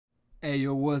Hey,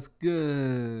 yo, what's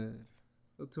good?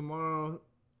 So tomorrow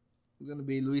is gonna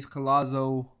be Luis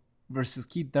Collazo versus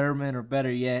Keith Thurman, or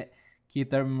better yet,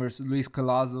 Keith Thurman versus Luis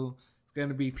Collazo. It's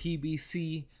gonna be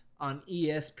PBC on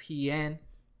ESPN,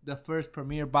 the first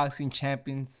premier boxing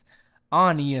champions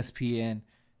on ESPN.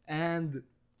 And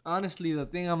honestly, the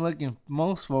thing I'm looking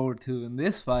most forward to in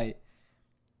this fight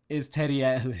is Teddy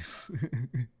Atlas.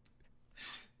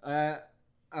 uh,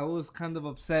 I was kind of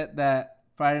upset that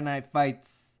Friday Night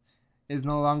Fights is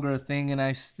no longer a thing, and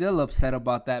I'm still upset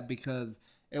about that because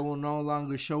it will no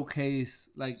longer showcase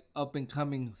like up and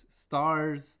coming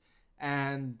stars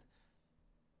and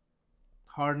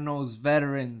hard nosed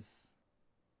veterans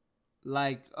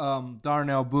like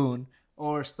Darnell Boone,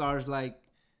 or stars like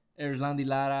Lundy,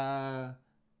 Carlos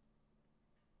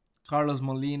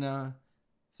Molina,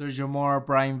 Sergio Mora,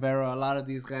 Brian Vera. A lot of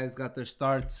these guys got their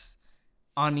starts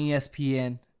on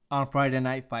ESPN on Friday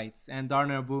Night Fights, and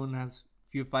Darnell Boone has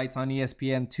a few fights on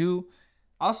ESPN too.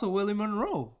 Also, Willie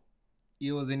Monroe,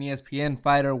 he was an ESPN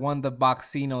fighter, won the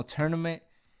Boxino tournament.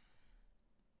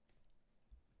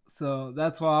 So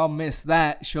that's why I'll miss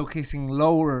that, showcasing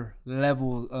lower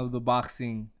level of the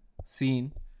boxing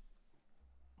scene.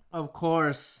 Of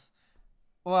course,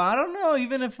 well, I don't know,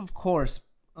 even if of course,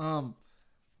 um,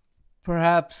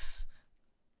 perhaps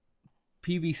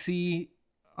PBC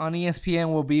on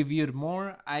ESPN will be viewed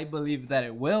more. I believe that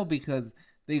it will because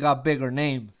they got bigger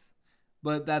names.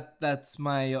 But that's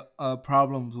my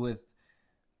problems with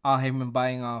Al Heyman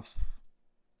buying off.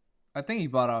 I think he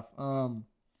bought off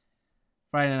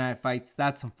Friday Night Fights.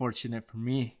 That's unfortunate for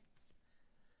me.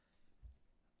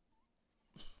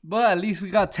 But at least we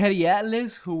got Teddy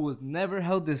Atlas, who was never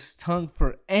held his tongue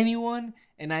for anyone,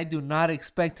 and I do not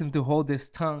expect him to hold his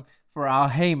tongue for Al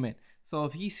Heyman. So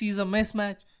if he sees a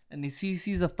mismatch and he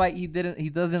sees a fight he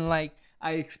doesn't like,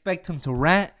 I expect him to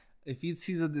rant. If he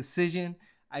sees a decision,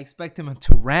 I expect him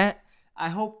to rant. I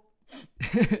hope,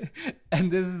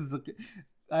 and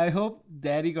I hope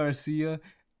Daddy Garcia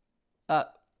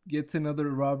gets another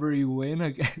robbery win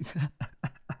against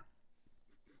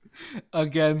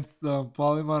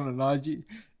Paulie Malignaggi,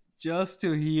 just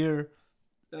to hear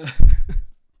uh,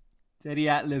 Teddy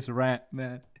Atlas rant,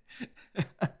 man.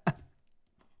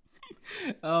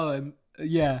 Oh, and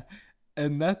yeah,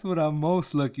 and that's what I'm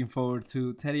most looking forward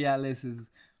to. Teddy Atlas is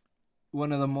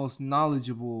one of the most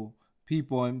knowledgeable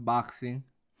people in boxing,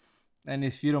 and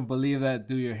if you don't believe that,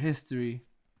 do your history.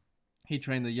 He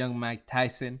trained the young Mike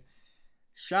Tyson.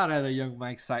 Shout out to young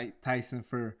Mike Tyson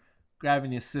for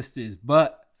grabbing his sister's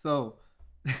butt. So,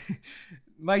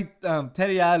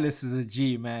 Teddy Atlas is a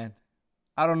G, man.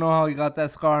 I don't know how he got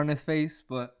that scar on his face,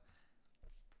 but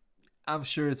I'm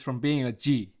sure it's from being a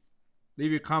G.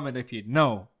 Leave your comment if you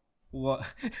know what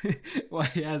why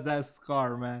he has that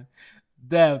scar, man.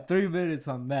 Damn, 3 minutes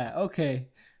on that. Okay.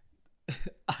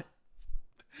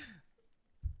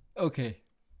 Okay.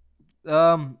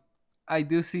 I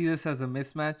do see this as a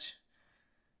mismatch.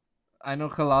 I know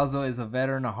Collazo is a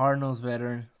veteran, a hard-nosed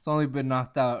veteran. It's only been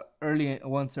knocked out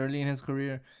once early in his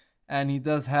career, and he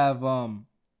does have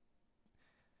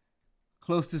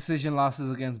close decision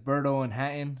losses against Berto and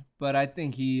Hatton, but I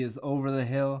think he is over the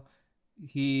hill.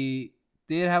 He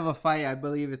did have a fight, I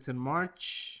believe it's in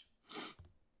March,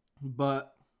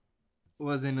 but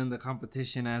wasn't in the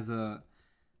competition as a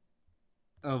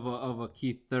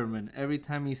Keith Thurman. Every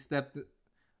time he stepped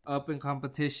up in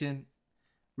competition,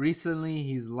 recently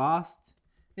he's lost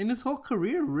in his whole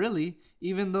career, really.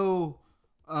 Even though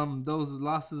those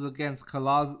losses against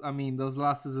those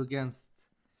losses against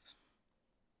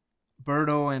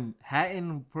Berto and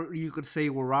Hatton, you could say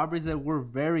were robberies that were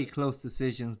very close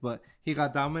decisions, but he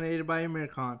got dominated by Amir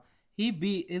Khan. He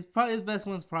beat his best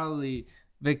one's probably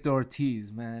Victor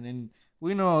Ortiz, man. And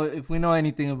we know, if we know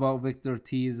anything about Victor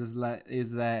Ortiz, is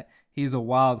that he's a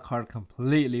wild card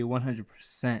completely,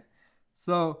 100%.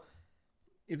 So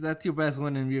if that's your best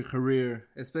win in your career,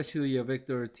 especially a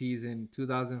Victor Ortiz in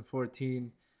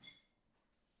 2014,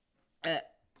 I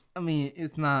mean,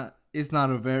 it's not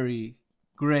a very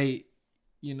great,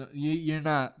 you're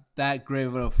not that great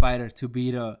of a fighter to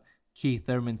beat a Keith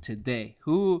Thurman today,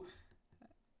 who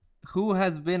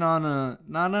has been on a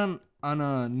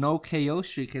no KO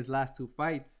streak his last two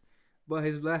fights, but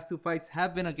his last two fights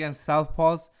have been against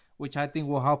southpaws, which I think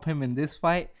will help him in this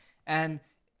fight. And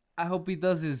I hope he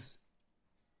does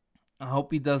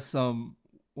some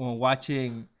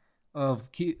watching of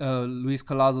Luis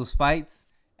Collazo's fights.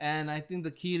 And I think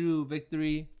the key to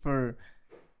victory for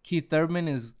Keith Thurman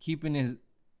is keeping his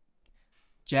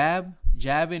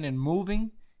jabbing and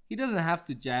moving. He doesn't have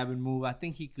to jab and move. I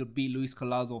think he could beat Luis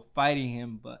Collazo fighting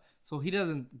him, but so he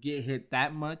doesn't get hit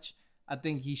that much. I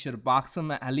think he should box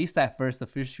him at least at first, the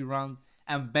first 2 rounds,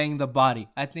 and bang the body.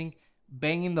 I think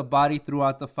banging the body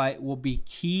throughout the fight will be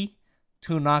key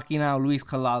to knocking out Luis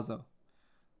Collazo.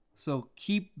 So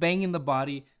keep banging the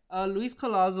body. Luis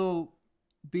Collazo,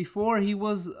 before he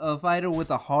was a fighter with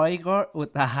a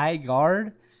high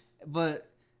guard, but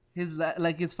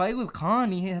his fight with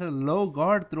Khan, he had a low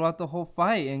guard throughout the whole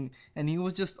fight, and he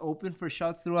was just open for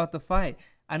shots throughout the fight.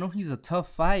 I know he's a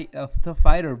tough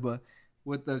fighter, but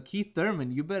with the Keith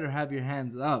Thurman, you better have your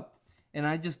hands up. And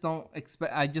I just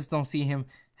don't see him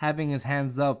having his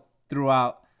hands up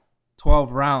throughout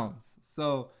 12 rounds.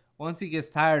 So once he gets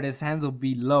tired, his hands will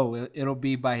be low. It'll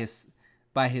be by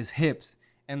his hips,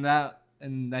 and I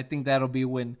think that'll be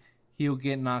when he'll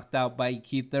get knocked out by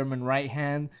Keith Thurman right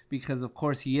hand, because of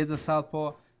course he is a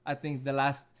southpaw. I think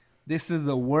this is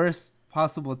the worst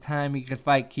possible time he could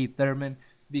fight Keith Thurman,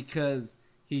 because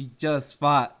he just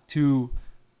fought 2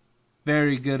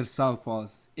 very good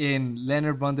southpaws in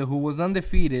Leonard Bunda, who was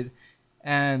undefeated,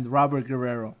 and Robert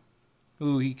Guerrero,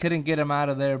 who he couldn't get him out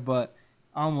of there, but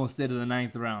almost did in the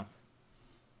 9th round.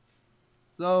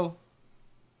 So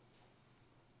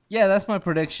yeah, that's my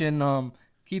prediction.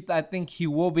 Keith, I think he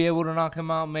will be able to knock him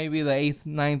out maybe the 8th,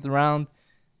 9th round.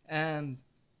 And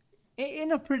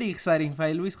in a pretty exciting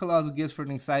fight. Luis Collazo gives for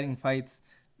an exciting fights.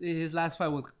 His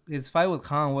fight with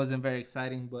Khan wasn't very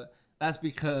exciting, but that's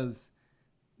because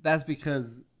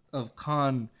of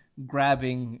Khan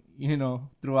grabbing,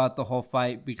 throughout the whole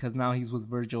fight, because now he's with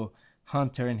Virgil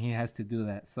Hunter and he has to do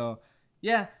that. So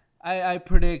yeah, I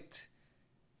predict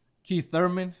Keith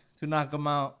Thurman to knock him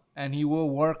out, and he will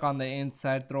work on the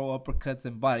inside, throw uppercuts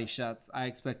and body shots. I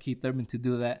expect Keith Thurman to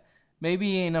do that.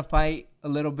 Maybe in a fight a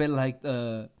little bit like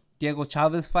the Diego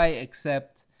Chavez fight,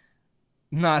 except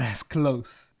not as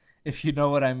close, if you know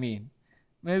what I mean.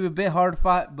 Maybe a bit hard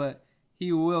fought, but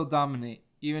he will dominate,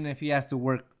 even if he has to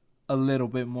work a little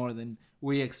bit more than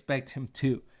we expect him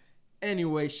to.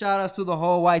 Anyway, shout outs to the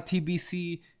whole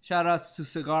YTBC. Shout outs to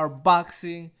Cigar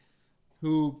Boxing,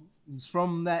 who is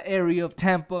from that area of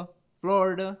Tampa,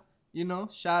 Florida.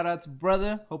 Shout outs,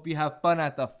 brother. Hope you have fun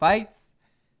at the fights.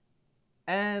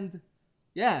 And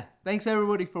yeah, thanks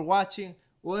everybody for watching.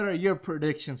 What are your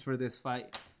predictions for this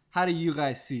fight? How do you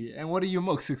guys see it? And what are you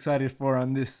most excited for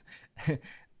on this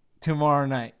tomorrow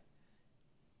night?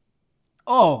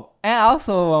 Oh, and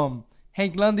also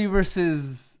Hank Lundy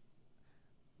versus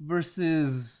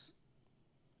Mauricio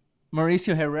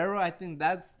Herrera. I think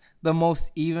that's the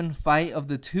most even fight of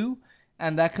the two,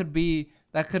 and that could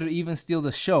even steal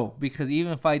the show, because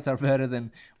even fights are better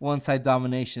than one-side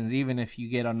dominations, even if you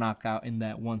get a knockout in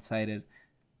that one-sided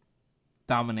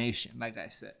domination, like I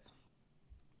said.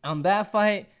 On that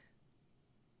fight,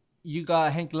 you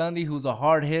got Hank Lundy, who's a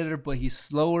hard hitter, but he's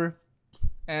slower.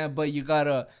 But you got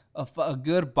a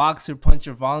good boxer,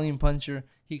 puncher, volume puncher.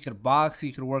 He could box.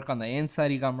 He could work on the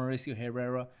inside. You got Mauricio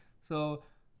Herrera. So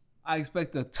I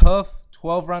expect a tough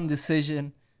 12-round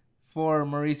decision for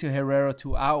Mauricio Herrera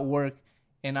to outwork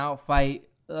and outfight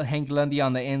Hank Lundy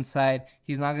on the inside.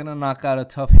 He's not going to knock out a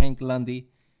tough Hank Lundy,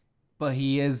 but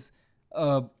he is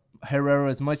Herrera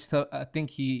is much tough. I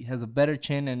think he has a better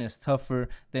chin and is tougher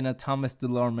than a Thomas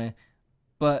Delorme.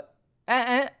 But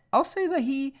I'll say that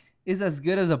he is as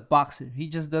good as a boxer. He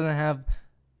just doesn't have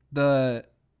the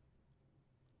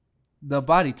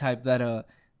body type that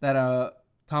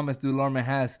Thomas Delorme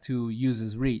has to use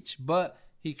his reach. But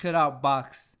he could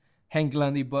outbox Hank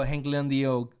Lundy, but Hank Lundy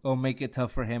will make it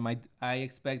tough for him. I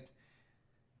expect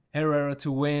Herrera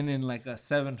to win in like a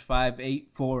 7-5,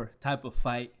 8-4 type of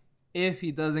fight, if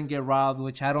he doesn't get robbed,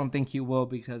 which I don't think he will,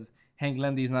 because Hank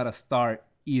Lundy is not a star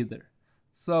either.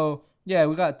 So yeah,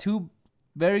 we got 2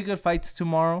 very good fights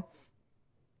tomorrow.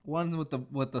 One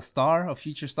with the star, a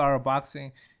future star of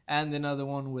boxing, and another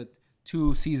one with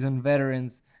 2 seasoned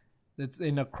veterans. That's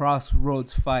in a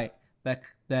crossroads fight that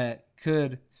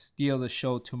could steal the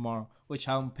show tomorrow, which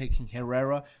I'm picking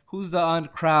Herrera, who's the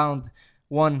uncrowned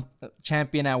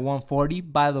champion at 140.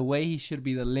 By the way, he should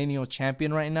be the lineal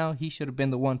champion right now. He should have been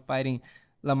the one fighting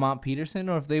Lamont Peterson,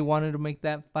 or if they wanted to make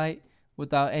that fight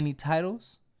without any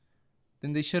titles,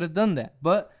 then they should have done that.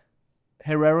 But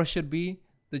Herrera should be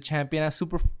the champion at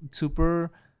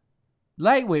super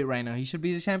lightweight right now. He should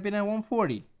be the champion at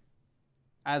 140,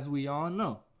 as we all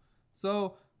know.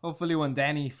 So hopefully when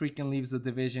Danny freaking leaves the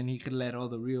division, he could let all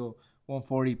the real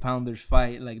 140-pounders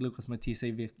fight, like Lucas Matisse,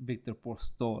 Victor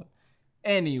Postol.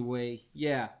 Anyway,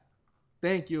 yeah.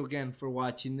 Thank you again for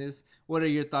watching this. What are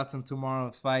your thoughts on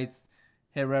tomorrow's fights?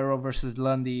 Herrera versus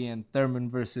Lundy and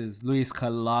Thurman versus Luis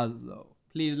Collazo.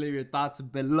 Please leave your thoughts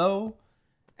below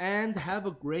and have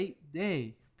a great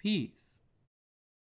day. Peace.